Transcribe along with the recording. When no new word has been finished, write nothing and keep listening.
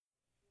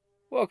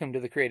Welcome to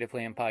the Creative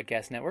Plan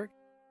Podcast Network.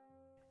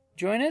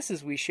 Join us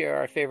as we share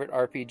our favorite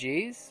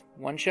RPGs,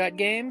 one-shot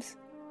games,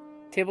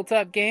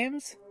 tabletop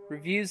games,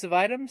 reviews of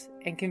items,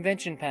 and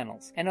convention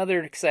panels, and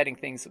other exciting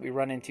things that we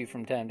run into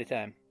from time to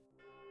time.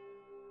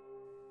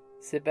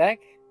 Sit back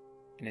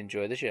and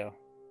enjoy the show.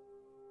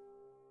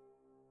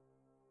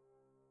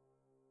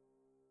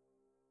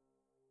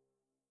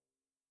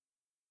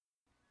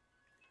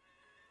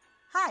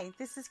 Hi,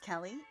 this is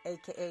Kelly,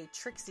 aka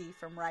Trixie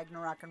from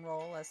Ragnarok and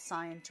Roll, a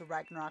Sign to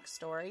Ragnarok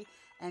story,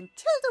 and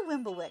Tilda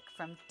Wimblewick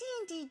from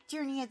D&D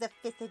Journey of the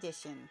 5th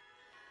Edition.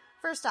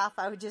 First off,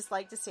 I would just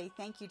like to say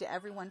thank you to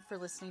everyone for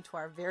listening to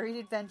our varied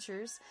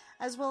adventures,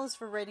 as well as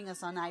for rating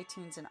us on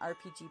iTunes and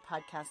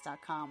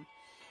RPGpodcast.com.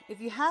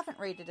 If you haven't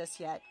rated us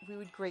yet, we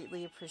would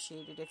greatly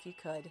appreciate it if you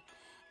could.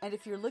 And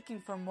if you're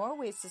looking for more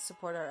ways to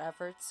support our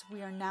efforts,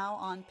 we are now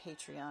on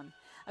Patreon,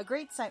 a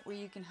great site where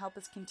you can help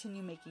us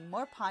continue making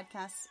more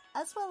podcasts,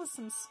 as well as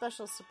some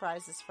special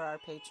surprises for our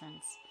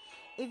patrons.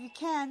 If you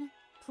can,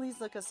 please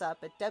look us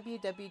up at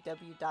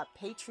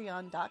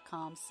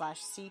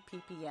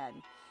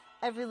www.patreon.com/cppn.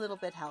 Every little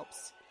bit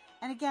helps.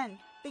 And again,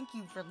 thank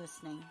you for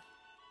listening.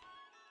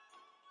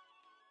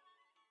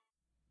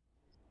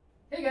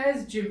 Hey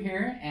guys, Jim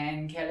here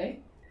and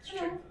Kelly.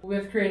 Hello.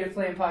 With Creative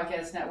Plan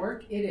Podcast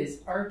Network. It is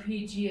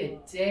RPG a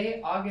Day,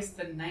 August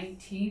the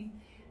 19th,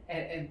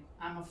 and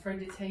I'm afraid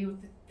to tell you what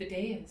the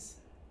day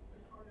is.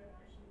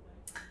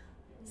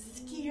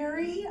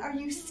 Scary? Are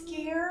you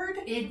scared?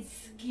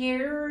 It's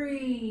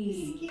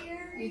scary.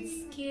 Scary.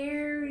 It's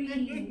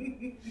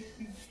scary.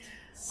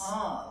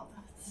 Oh,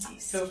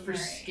 So for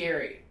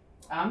scary,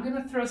 I'm going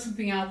to throw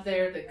something out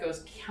there that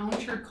goes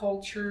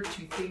counterculture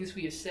to things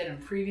we have said in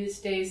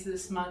previous days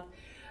this month.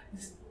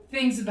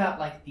 Things about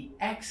like the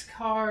X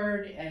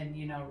card and,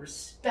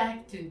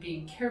 respect and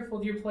being careful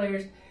with your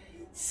players.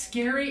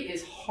 Scary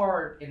is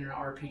hard in an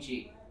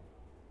RPG.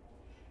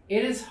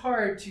 It is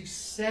hard to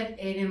set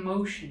an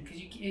emotion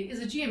because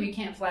as a GM, you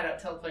can't flat out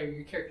tell a player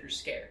your character's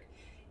scared.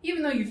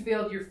 Even though you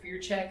failed your fear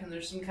check and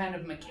there's some kind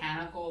of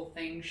mechanical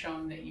thing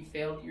showing that you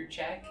failed your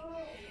check,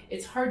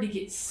 it's hard to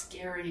get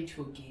scary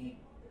into a game.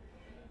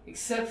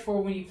 Except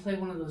for when you play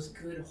one of those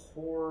good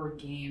horror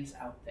games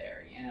out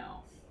there,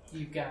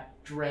 You've got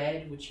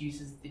Dread, which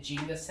uses the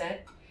Jenga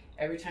set.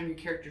 Every time your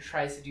character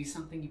tries to do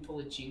something, you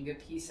pull a Jenga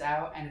piece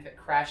out, and if it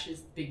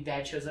crashes, the big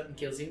bad shows up and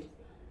kills you.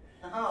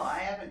 Oh, I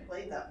haven't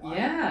played that one.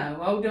 Yeah,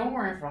 well, don't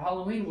worry. For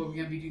Halloween, we're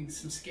going to be doing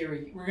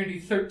we're going to do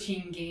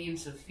 13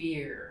 games of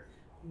fear.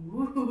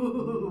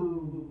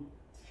 Woo!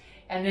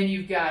 And then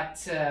you've got,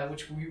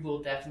 which we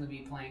will definitely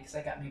be playing, because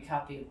I got me a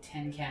copy of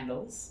 10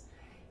 Candles.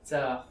 It's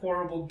a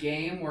horrible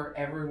game where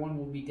everyone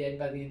will be dead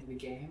by the end of the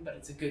game, but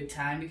it's a good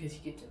time because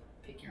you get to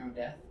pick your own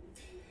death.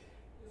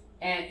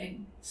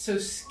 And so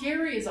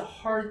scary is a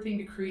hard thing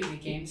to create in a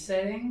game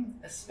setting,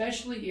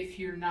 especially if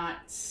you're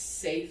not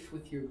safe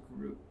with your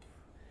group.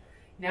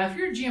 Now, if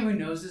you're a GM who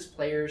knows his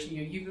players,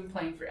 you've been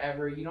playing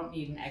forever, you don't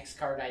need an X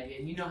card idea,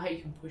 and you know how you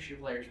can push your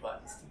players'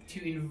 buttons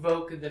to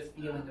invoke the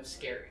feeling of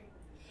scary.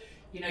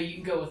 You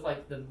can go with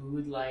like the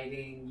mood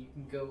lighting, you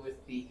can go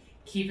with the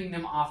keeping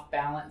them off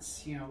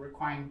balance,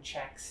 requiring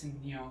checks and,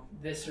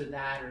 this or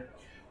that,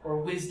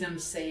 or wisdom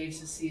saves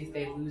to see if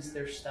they lose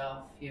their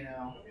stuff,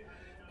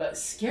 But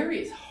scary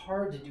is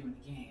hard to do in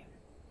a game.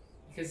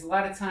 Because a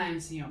lot of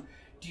times, do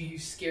you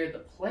scare the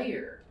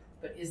player,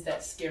 but is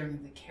that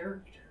scaring the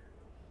character?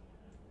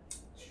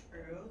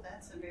 True,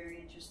 that's a very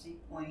interesting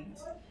point.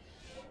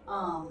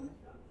 And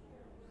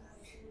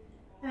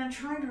I'm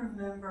trying to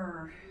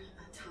remember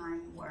a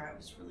time where I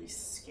was really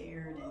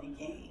scared in a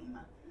game.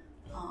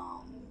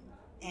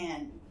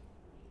 And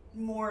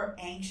more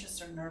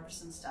anxious or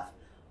nervous and stuff.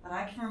 But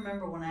I can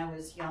remember when I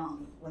was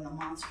young, when the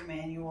Monster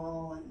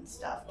Manual and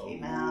stuff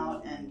came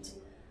out, and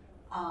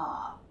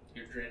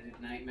Your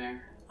dreaded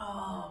nightmare.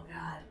 oh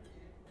god.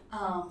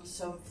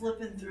 So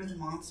flipping through the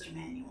Monster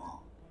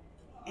Manual,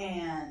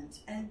 and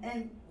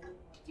the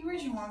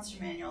original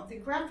Monster Manual, the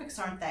graphics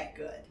aren't that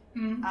good.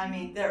 Mm-hmm. I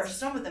mean, there are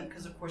some of them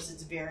because, of course,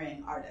 it's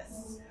varying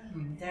artists.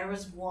 Mm-hmm. There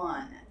was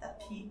one,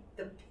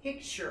 the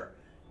picture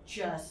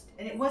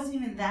and it wasn't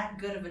even that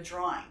good of a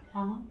drawing,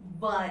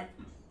 but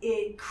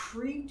it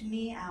creeped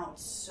me out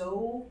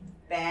so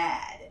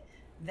bad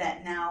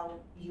that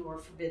now you are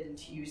forbidden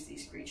to use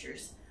these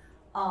creatures.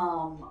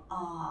 And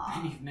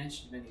you've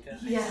mentioned many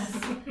times. Yes.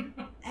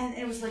 And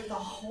it was like the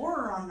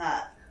horror on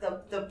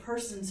the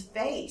person's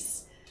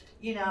face,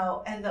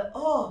 and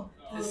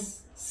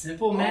this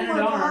simple man at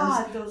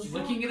arms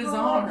looking at his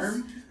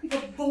arm.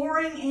 The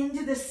boring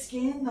into the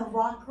skin, the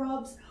rock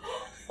rubs.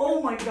 Oh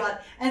my god.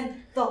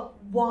 And the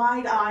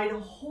wide-eyed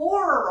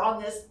horror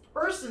on this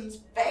person's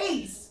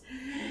face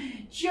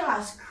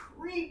just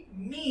creeped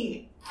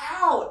me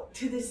out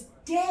to this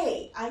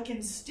day. I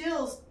can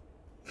still,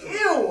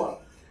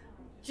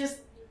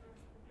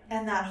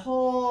 and that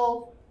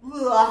whole,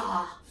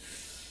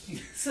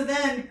 so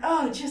then,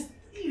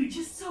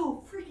 just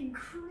so freaking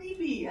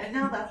creepy. And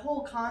now that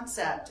whole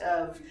concept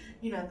of,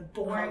 the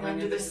boring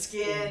under the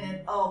skin,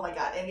 and oh my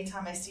god,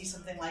 anytime I see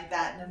something like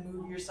that in a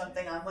movie or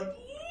something, I'm like,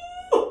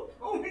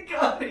 oh my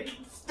god, I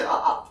can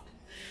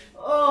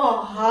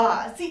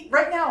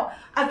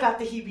got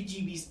the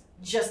heebie-jeebies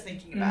just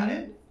thinking about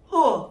it.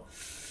 Oh.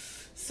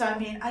 So, I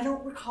mean, I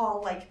don't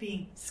recall, like,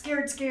 being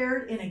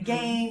scared in a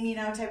game, you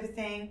know, type of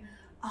thing.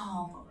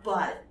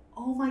 But,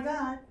 oh my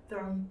God,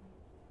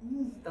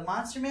 the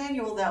Monster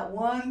Manual, that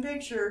one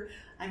picture,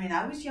 I mean,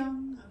 I was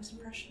young, I was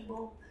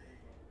impressionable,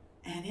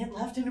 and it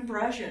left an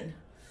impression.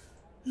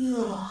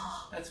 Ugh.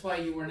 That's why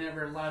you were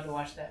never allowed to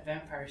watch that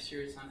vampire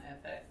series on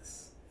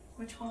FX.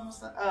 Which one was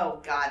that? Oh,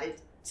 God,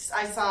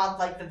 I saw,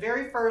 like, the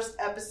very first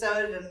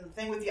episode and the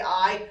thing with the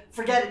eye.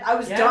 Forget it, I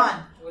was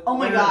done. Oh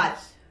my God.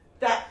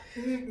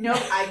 Nope,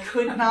 I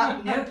could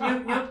not. Nope.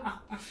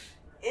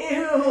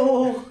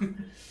 Ew.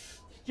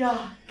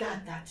 Yeah,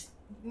 God, that's...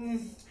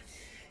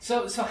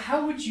 So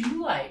how would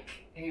you like,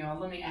 you know,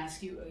 let me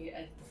ask you,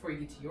 before you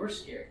get to your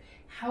scare,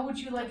 how would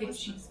you like it?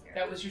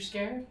 That was your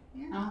scare?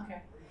 Yeah. Oh,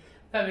 okay.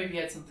 I thought maybe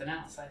you had something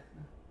else.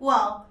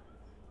 Well,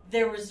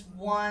 there was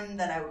one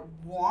that I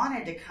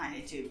wanted to kind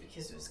of do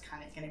because it was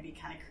kind of going to be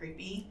kind of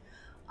creepy.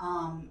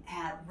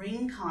 At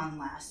RingCon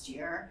last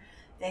year,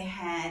 they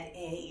had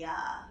a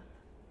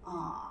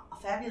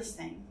fabulous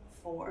thing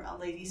for a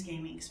ladies'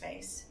 gaming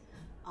space.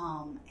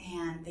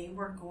 And they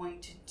were going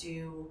to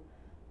do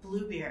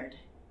Bluebeard.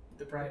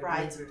 The Bride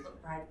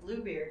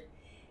Bluebeard.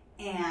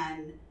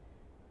 And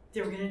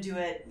they were going to do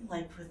it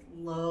like with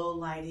low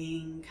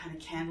lighting, kind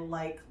of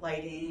candlelight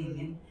lighting,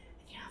 and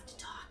you have to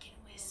talk in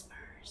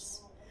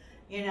whispers,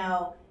 you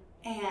know.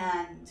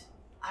 And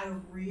I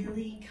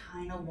really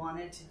kind of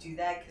wanted to do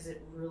that because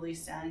it really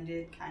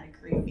sounded kind of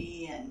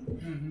creepy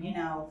and, you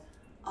know,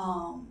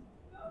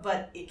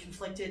 but it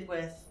conflicted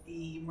with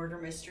the murder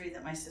mystery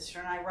that my sister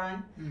and I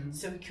run,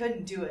 so we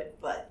couldn't do it.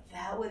 But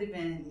that would have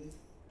been...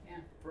 Yeah,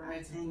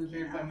 Brides of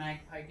Bluebeard by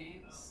Magpie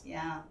Games.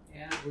 Yeah.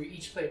 Yeah, we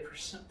each play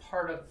a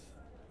part of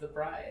the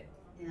bride.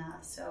 Yeah,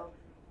 so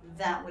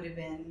that would have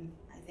been,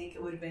 I think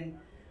it would have been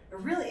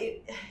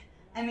really,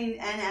 I mean,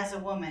 and as a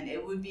woman,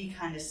 it would be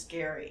kind of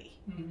scary,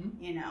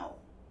 you know,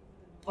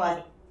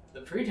 but...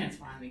 The pretense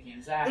behind the game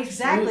is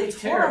absolutely exactly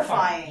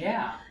terrifying.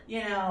 Yeah.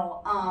 You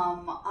know,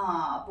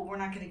 but we're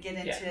not going to get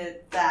into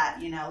that,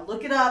 you know.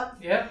 Look it up.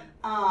 Yep.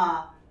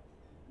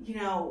 You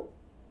know,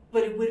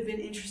 but it would have been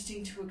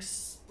interesting to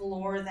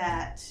explore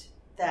that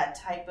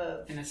type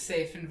of... In a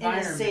safe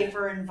environment. In a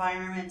safer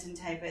environment and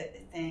type of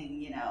thing,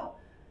 you know.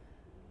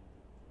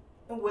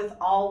 With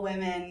all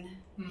women,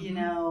 you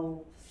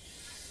know.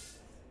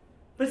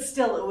 But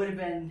still, it would have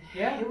been...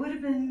 Yeah. It would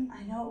have been...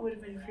 I know it would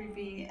have been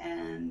creepy,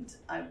 and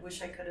I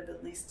wish I could have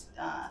at least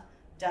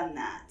done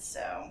that,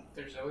 so...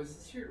 There's always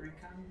this year at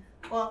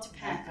RingCon. Well, it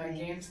depends. Magpie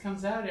Games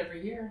comes out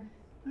every year.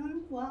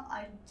 Well,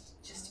 it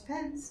just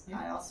depends.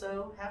 Yeah. I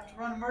also have to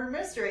run a murder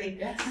mystery.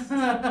 Yes.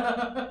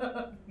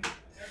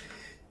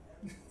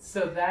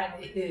 So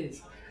that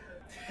is...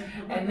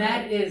 And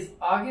that is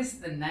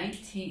August the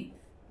 19th.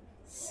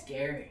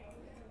 Scary.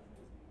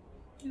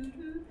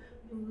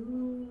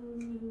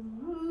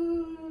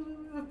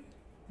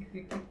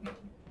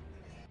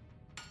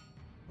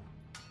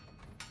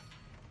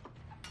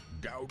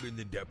 Down in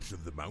the depths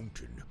of the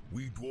mountain,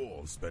 we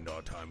dwarves spend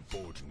our time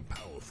forging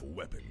powerful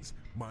weapons,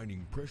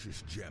 mining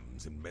precious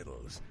gems and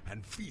metals,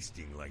 and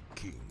feasting like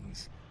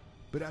kings.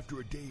 But after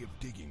a day of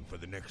digging for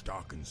the next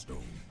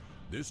Arkenstone,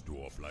 this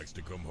dwarf likes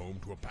to come home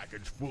to a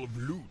package full of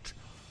loot.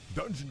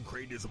 Dungeon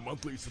Crate is a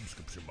monthly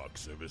subscription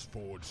box service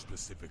forged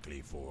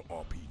specifically for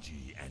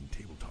RPG and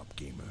tabletop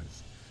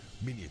gamers.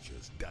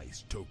 Miniatures,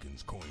 dice,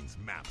 tokens, coins,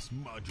 maps,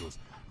 modules,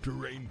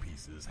 terrain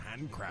pieces,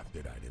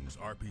 handcrafted items,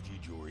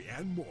 RPG jewelry,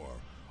 and more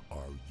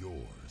are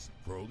yours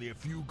for only a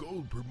few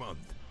gold per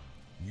month.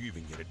 You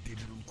even get a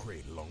digital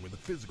crate along with a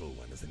physical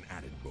one as an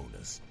added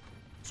bonus.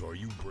 So are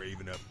you brave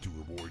enough to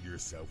reward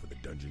yourself with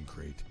a Dungeon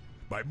Crate?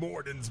 By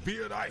Morden's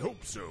beard, I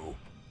hope so.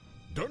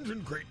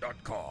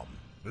 DungeonCrate.com.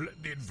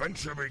 Let the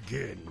adventure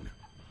begin.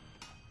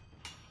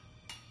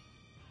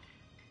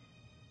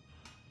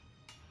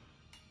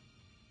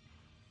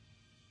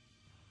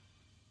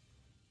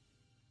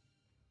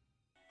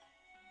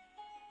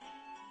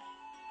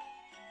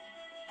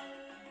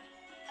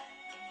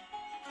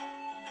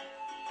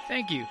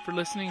 Thank you for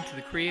listening to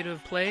the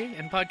Creative Play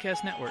and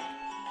Podcast Network.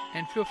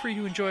 And feel free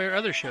to enjoy our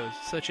other shows,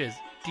 such as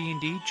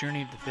D&D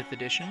Journey of the 5th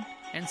Edition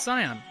and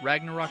Scion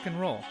Ragnarok and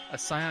Roll, a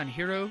Scion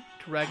hero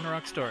to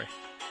Ragnarok story.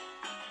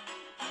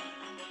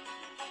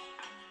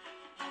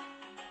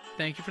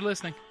 Thank you for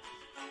listening.